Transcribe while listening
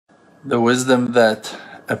The wisdom that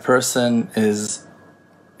a person is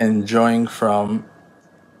enjoying from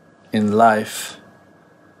in life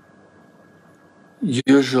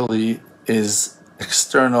usually is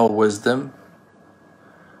external wisdom,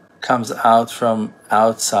 comes out from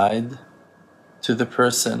outside to the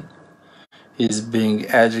person. He's being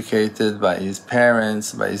educated by his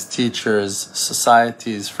parents, by his teachers,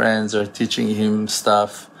 society, his friends are teaching him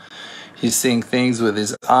stuff. He's seeing things with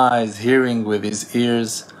his eyes, hearing with his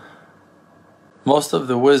ears. Most of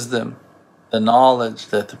the wisdom, the knowledge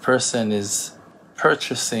that the person is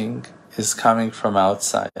purchasing is coming from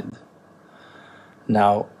outside.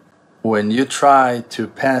 Now, when you try to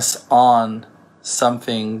pass on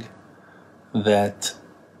something that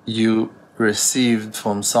you received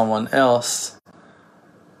from someone else,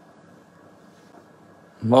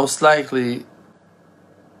 most likely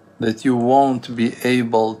that you won't be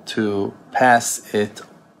able to pass it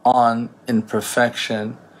on in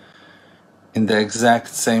perfection, in the exact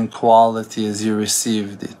same quality as you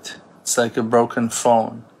received it. It's like a broken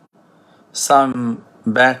phone. Some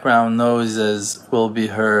background noises will be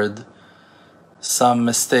heard, some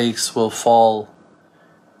mistakes will fall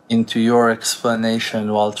into your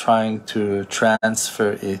explanation while trying to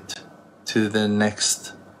transfer it to the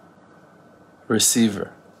next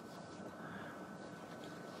receiver.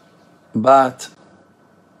 But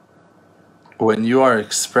when you are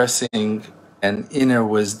expressing an inner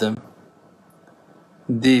wisdom,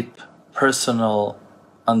 deep personal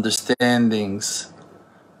understandings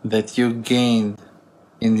that you gained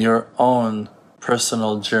in your own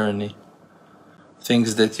personal journey,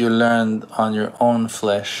 things that you learned on your own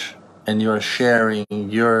flesh, and you're sharing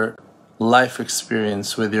your life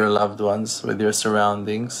experience with your loved ones, with your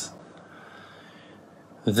surroundings,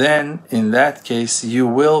 then in that case you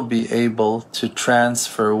will be able to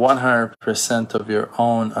transfer 100% of your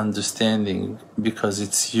own understanding, because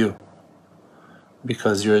it's you,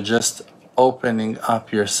 because you're just opening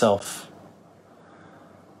up yourself.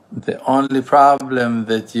 The only problem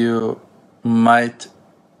that you might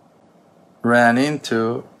run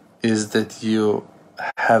into is that you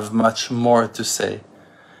have much more to say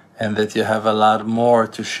and that you have a lot more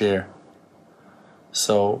to share.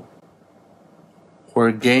 So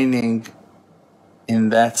we're gaining in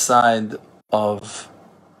that side of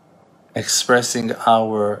expressing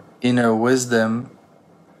our inner wisdom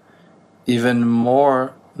even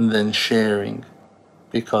more than sharing,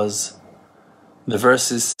 because the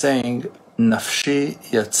verse is saying, Nafshi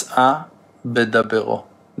yatsa bedabero.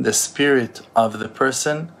 The spirit of the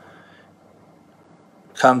person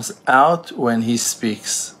comes out when he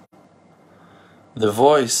speaks. The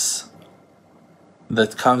voice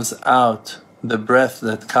that comes out, the breath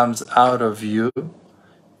that comes out of you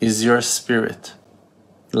is your spirit.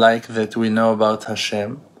 Like that we know about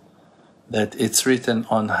Hashem, that it's written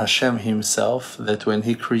on Hashem himself, that when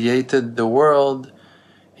he created the world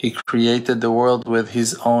with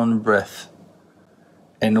his own breath.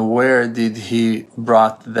 And where did he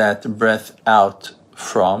brought that breath out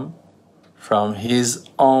from? From his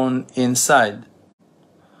own inside.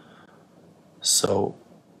 So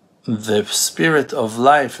the spirit of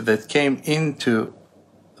life that came into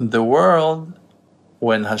the world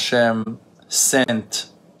when Hashem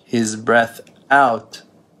sent his breath out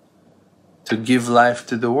to give life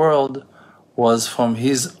to the world was from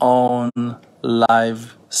his own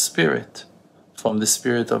live spirit, from the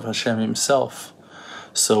spirit of Hashem himself.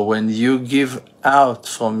 So when you give out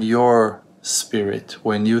from your spirit,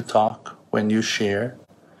 when you talk, when you share,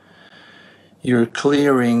 you're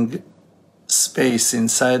clearing space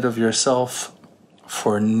inside of yourself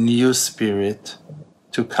for new spirit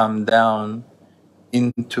to come down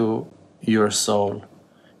into your soul,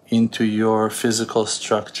 into your physical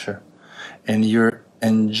structure. And you're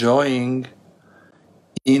enjoying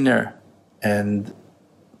inner and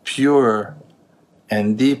purer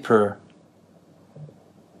and deeper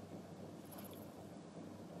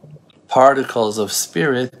particles of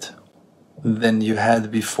spirit than you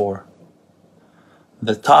had before.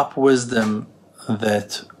 The top wisdom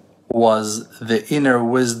that was the inner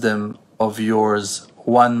wisdom of yours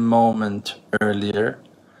one moment earlier,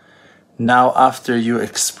 now after you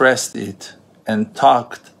expressed it and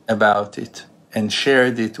talked about it and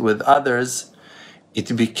shared it with others,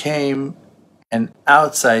 it became an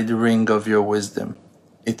outside ring of your wisdom.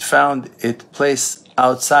 It found its place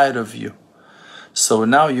outside of you. So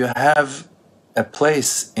now you have a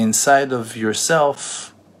place inside of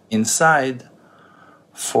yourself, inside,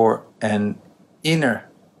 for an inner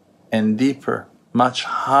and deeper, much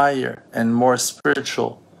higher and more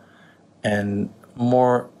spiritual and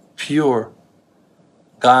more pure,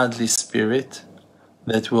 godly spirit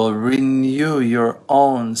that will renew your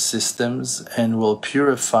own systems and will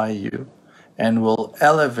purify you and will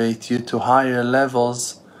elevate you to higher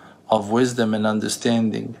levels of wisdom and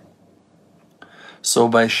understanding. So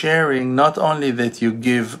by sharing, not only that you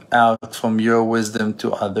give out from your wisdom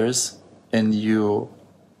to others and you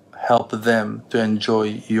help them to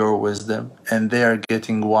enjoy your wisdom and they are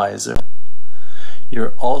getting wiser,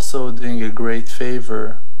 you're also doing a great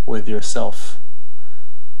favor with yourself,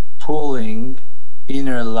 pulling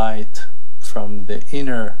inner light from the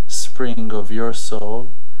inner spring of your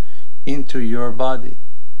soul into your body,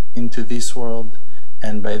 into this world,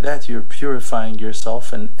 and by that you're purifying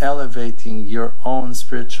yourself and elevating your own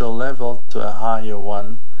spiritual level to a higher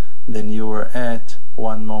one than you were at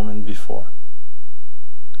one moment before.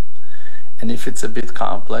 And if it's a bit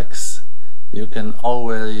complex, you can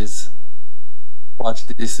always watch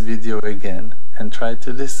this video again and try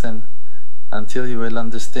to listen until you will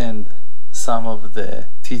understand. Some of the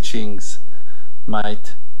teachings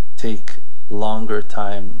might take longer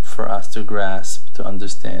time for us to grasp, to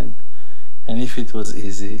understand. And if it was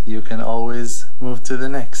easy, you can always move to the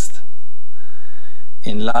next.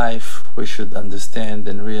 In life, we should understand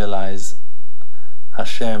and realize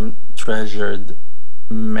Hashem treasured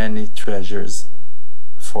many treasures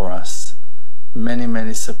for us. Many,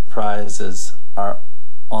 many surprises are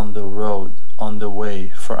on the road, on the way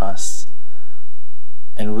for us.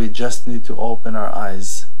 And we just need to open our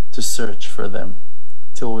eyes to search for them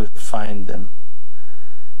till we find them.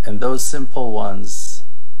 And those simple ones,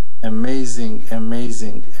 amazing,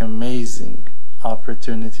 amazing, amazing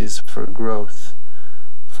opportunities for growth,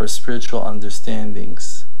 for spiritual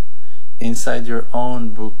understandings, inside your own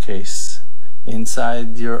bookcase,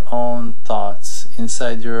 inside your own thoughts,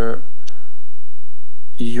 inside your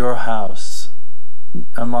house,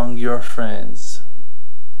 among your friends,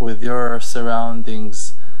 with your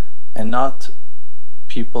surroundings, and not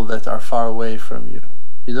people that are far away from you.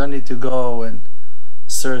 You don't need to go and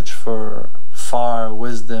search for far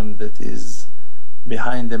wisdom that is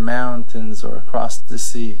behind the mountains or across the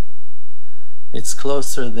sea. It's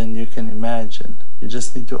closer than you can imagine. You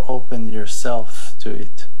just need to open yourself to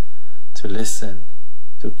it, to listen,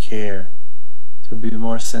 to care, to be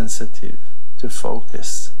more sensitive, to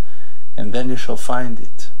focus, and then you shall find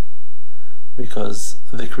it. Because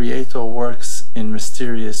the Creator works in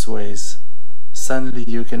mysterious ways. Suddenly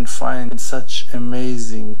you can find such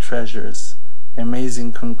amazing treasures,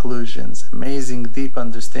 amazing conclusions, amazing deep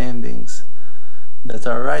understandings that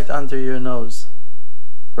are right under your nose,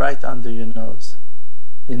 right under your nose.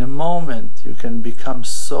 In a moment you can become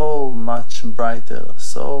so much brighter,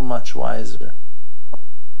 so much wiser.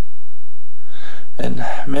 And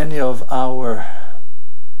many of our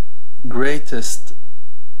greatest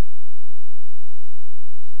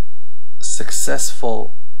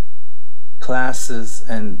successful classes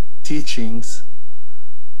and teachings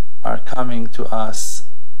are coming to us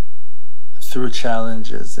through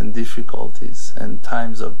challenges and difficulties and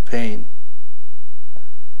times of pain.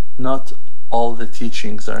 Not all the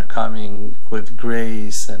teachings are coming with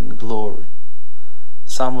grace and glory.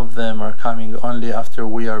 Some of them are coming only after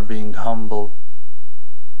we are being humbled,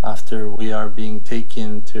 after we are being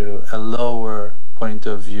taken to a lower point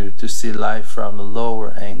of view, to see life from a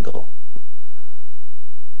lower angle.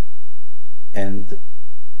 And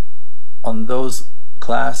on those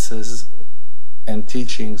classes and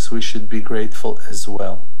teachings we should be grateful as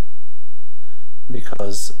well,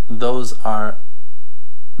 because those are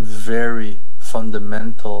very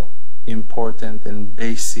fundamental, important and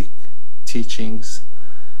basic teachings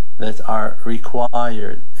that are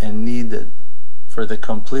required and needed for the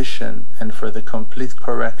completion and for the complete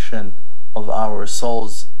correction of our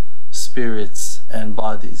souls, spirits and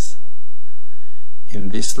bodies in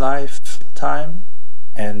this lifetime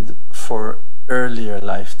and for earlier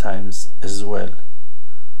lifetimes as well.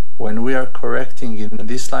 When we are correcting in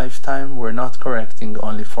this lifetime, we're not correcting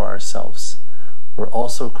only for ourselves. We're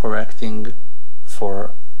also correcting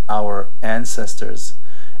for our ancestors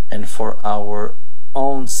and for our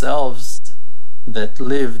own selves that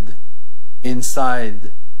lived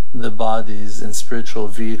inside the bodies and spiritual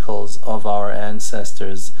vehicles of our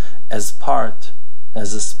ancestors as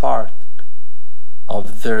a spark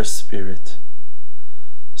of their spirit.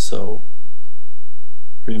 So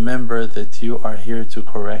remember that you are here to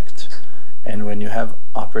correct, and when you have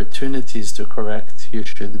opportunities to correct, you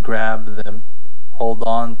should grab them, hold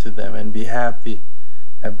on to them and be happy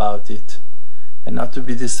about it, and not to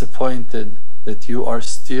be disappointed that you are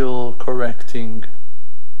still correcting.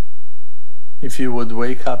 If you would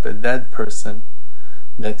wake up a dead person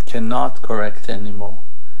that cannot correct anymore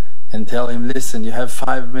and tell him, listen, you have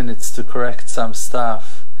 5 minutes to correct some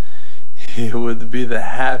stuff, he would be the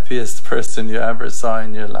happiest person you ever saw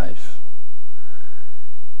in your life.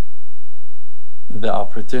 The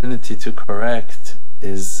opportunity to correct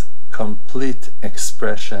is complete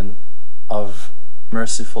expression of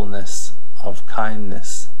mercifulness, of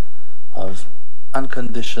kindness, of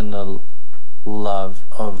unconditional love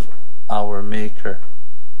of our Maker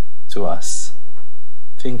to us.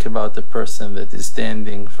 Think about the person that is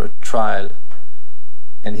standing for trial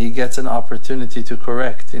and he gets an opportunity to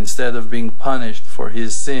correct. Instead of being punished for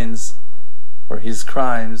his sins, for his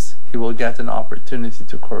crimes, he will get an opportunity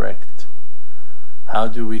to correct. How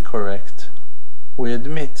do we correct? We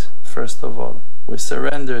admit, first of all. We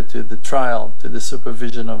surrender to the trial, to the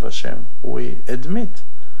supervision of Hashem. We admit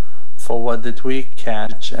for what did we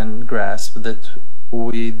catch and grasp that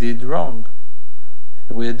we did wrong.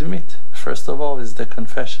 And we admit, first of all, is the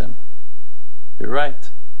confession. You're right,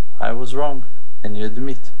 I was wrong. And you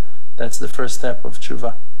admit. That's the first step of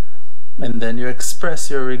tshuva. And then you express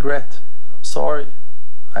your regret. I'm sorry,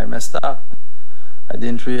 I messed up. I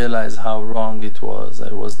didn't realize how wrong it was.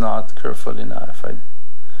 I was not careful enough. I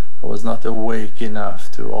was not awake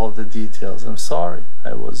enough to all the details. I'm sorry.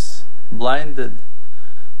 I was blinded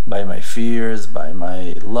by my fears, by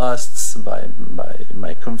my lusts, by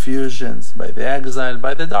my confusions, by the exile,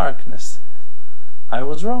 by the darkness. I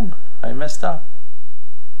was wrong. I messed up.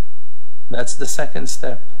 That's the second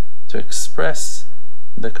step, to express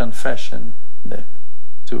the confession,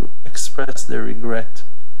 to express the regret.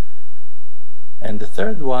 And the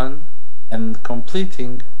third one, and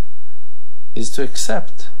completing, is to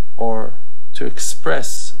accept or to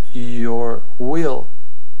express your will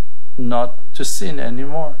not to sin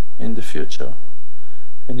anymore in the future.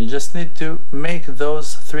 And you just need to make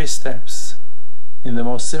those 3 steps in the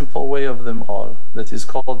most simple way of them all, that is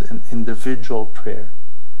called an individual prayer.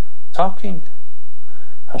 Talking,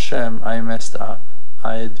 Hashem, I messed up.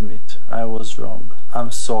 I admit, I was wrong.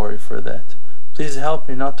 I'm sorry for that. Please help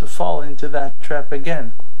me not to fall into that trap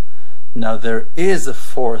again. Now there is a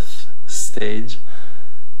 4th stage.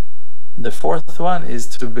 The 4th one is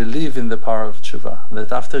to believe in the power of tshuva.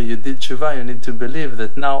 That after you did tshuva, you need to believe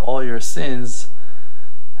that now all your sins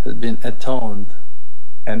have been atoned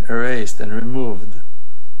and erased and removed.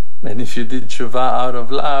 And if you did tshuva out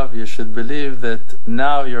of love, you should believe that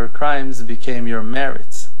now your crimes became your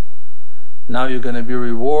merits. Now you're going to be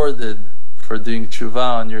rewarded for doing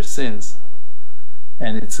tshuva on your sins.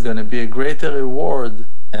 And it's going to be a greater reward,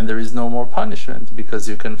 and there is no more punishment because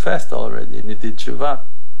you confessed already and you did tshuva.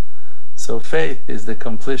 So faith is the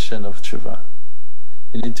completion of tshuva.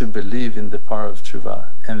 You need to believe in the power of tshuva,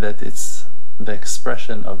 and that it's the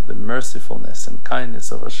expression of the mercifulness and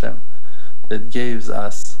kindness of Hashem that gives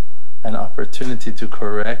us an opportunity to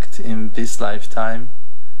correct in this lifetime.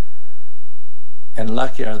 And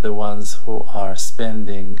lucky are the ones who are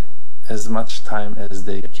spending as much time as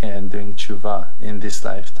they can doing tshuva in this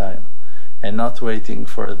lifetime, and not waiting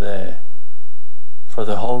for the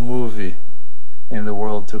whole movie in the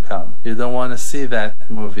world to come. You don't want to see that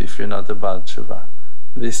movie if you're not about tshuva.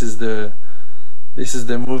 This is the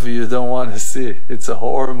movie you don't want to see. It's a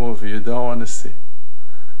horror movie you don't want to see.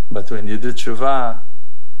 But when you do tshuva,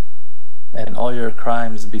 and all your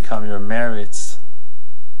crimes become your merits.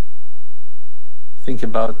 Think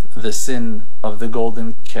about the sin of the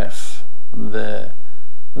golden calf, the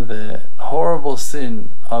horrible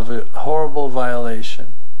sin of a horrible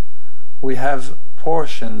violation. We have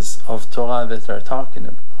portions of Torah that are talking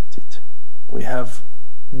about it. We have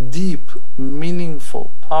deep,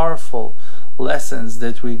 meaningful, powerful lessons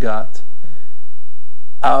that we got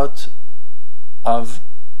out of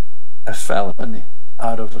a felony,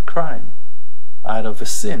 out of a crime, out of a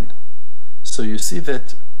sin. So you see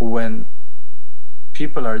that when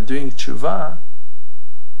people are doing tshuva,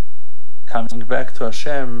 coming back to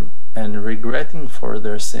Hashem and regretting for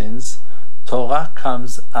their sins, Torah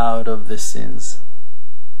comes out of the sins.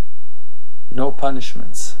 No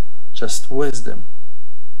punishments, just wisdom,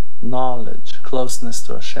 knowledge, closeness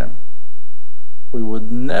to Hashem. We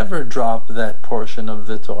would never drop that portion of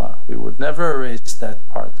the Torah. We would never erase that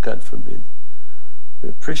part, God forbid. We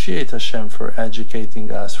appreciate Hashem for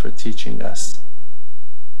educating us, for teaching us.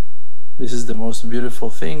 This is the most beautiful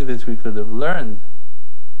thing that we could have learned.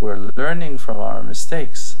 We're learning from our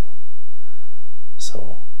mistakes.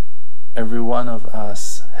 So every one of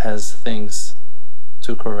us has things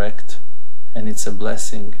to correct, and it's a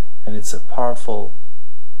blessing, and it's a powerful,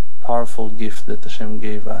 powerful gift that Hashem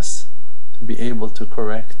gave us to be able to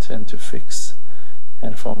correct and to fix.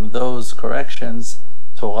 And from those corrections,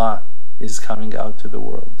 Torah is coming out to the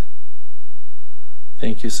world.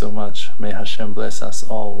 Thank you so much. May Hashem bless us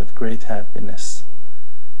all with great happiness.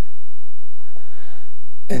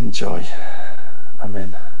 enjoy.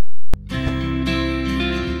 Amen.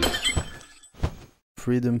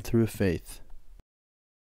 Freedom through faith.